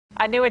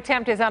A new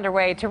attempt is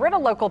underway to rid a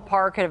local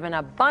park of an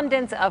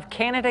abundance of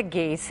Canada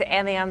geese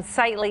and the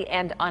unsightly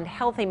and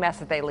unhealthy mess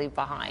that they leave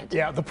behind.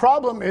 Yeah, the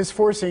problem is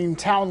forcing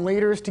town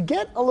leaders to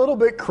get a little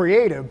bit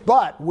creative,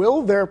 but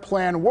will their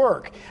plan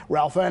work?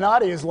 Ralph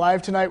Anati is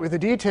live tonight with the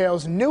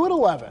details, new at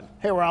 11.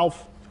 Hey,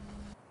 Ralph.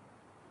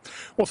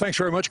 Well, thanks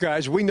very much,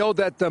 guys. We know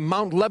that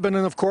Mount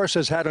Lebanon, of course,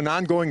 has had an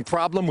ongoing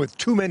problem with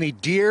too many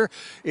deer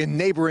in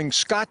neighboring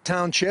Scott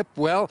Township.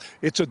 Well,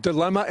 it's a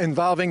dilemma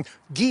involving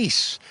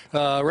geese.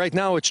 Right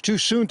now, it's too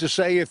soon to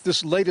say if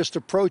this latest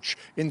approach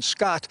in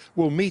Scott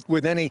will meet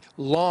with any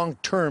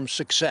long-term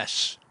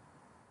success.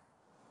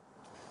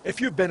 If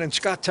you've been in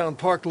Scotttown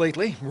Park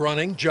lately,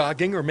 running,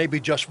 jogging, or maybe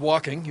just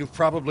walking, you've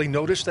probably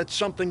noticed that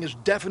something is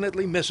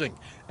definitely missing,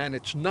 and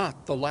it's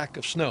not the lack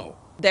of snow.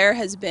 There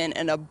has been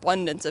an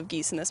abundance of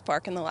geese in this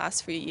park in the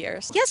last few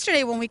years.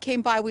 Yesterday when we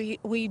came by,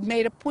 we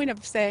made a point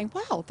of saying,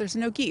 wow, there's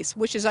no geese,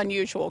 which is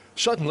unusual.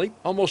 Suddenly,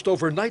 almost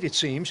overnight it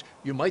seems,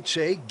 you might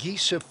say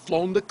geese have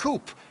flown the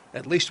coop,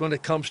 at least when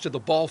it comes to the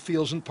ball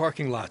fields and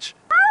parking lots.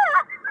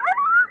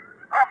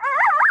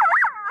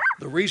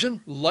 The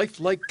reason?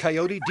 Lifelike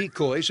coyote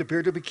decoys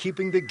appear to be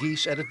keeping the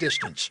geese at a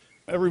distance.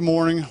 Every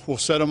morning we'll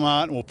set them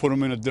out and we'll put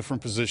them in a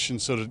different position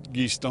so that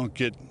geese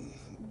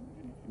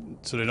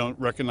they don't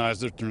recognize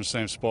that they're in the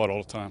same spot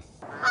all the time.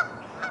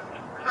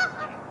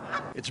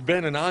 It's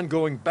been an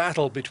ongoing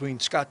battle between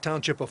Scott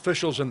Township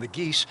officials and the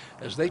geese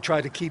as they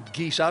try to keep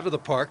geese out of the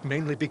park,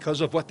 mainly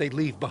because of what they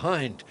leave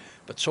behind.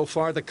 But so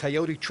far, the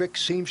coyote trick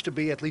seems to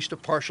be at least a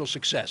partial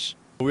success.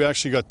 We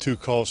actually got 2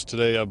 calls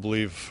today, I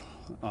believe,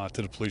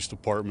 to the police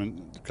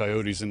department, the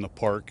coyotes in the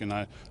park, and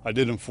I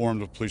did inform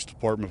the police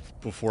department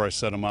before I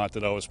set them out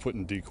that I was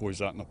putting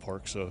decoys out in the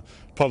park, so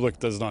the public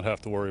does not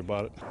have to worry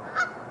about it.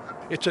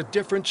 It's a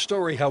different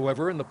story,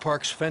 however, in the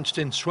park's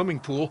fenced-in swimming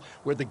pool,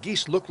 where the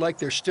geese look like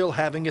they're still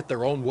having it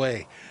their own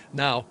way.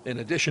 Now, in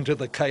addition to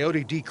the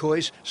coyote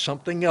decoys,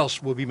 something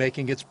else will be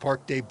making its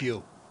park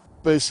debut.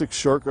 Basic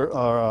shark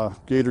or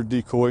gator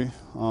decoy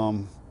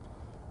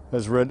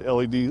has red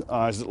LED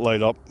eyes that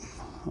light up.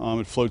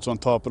 It floats on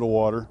top of the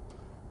water.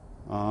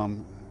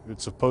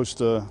 It's supposed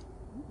to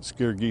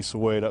scare geese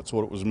away. That's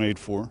what it was made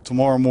for.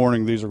 Tomorrow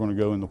morning, these are going to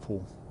go in the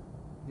pool.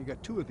 You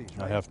got 2 of these,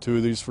 right? I have 2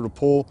 of these for the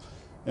pool.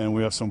 And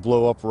we have some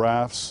blow-up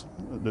rafts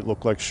that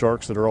look like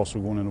sharks that are also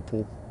going in the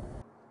pool.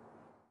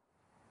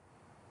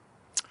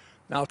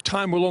 Now,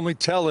 time will only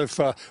tell if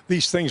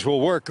these things will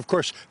work. Of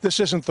course,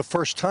 this isn't the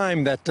first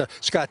time that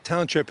Scott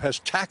Township has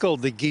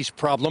tackled the geese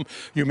problem.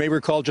 You may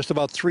recall just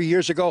about 3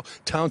 years ago,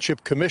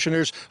 township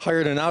commissioners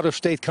hired an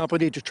out-of-state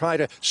company to try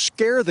to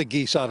scare the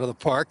geese out of the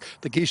park.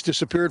 The geese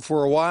disappeared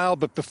for a while,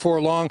 but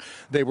before long,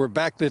 they were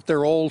back at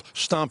their old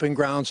stomping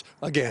grounds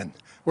again.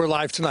 We're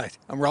live tonight.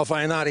 I'm Ralph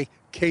Anati,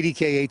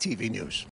 KDKA-TV News.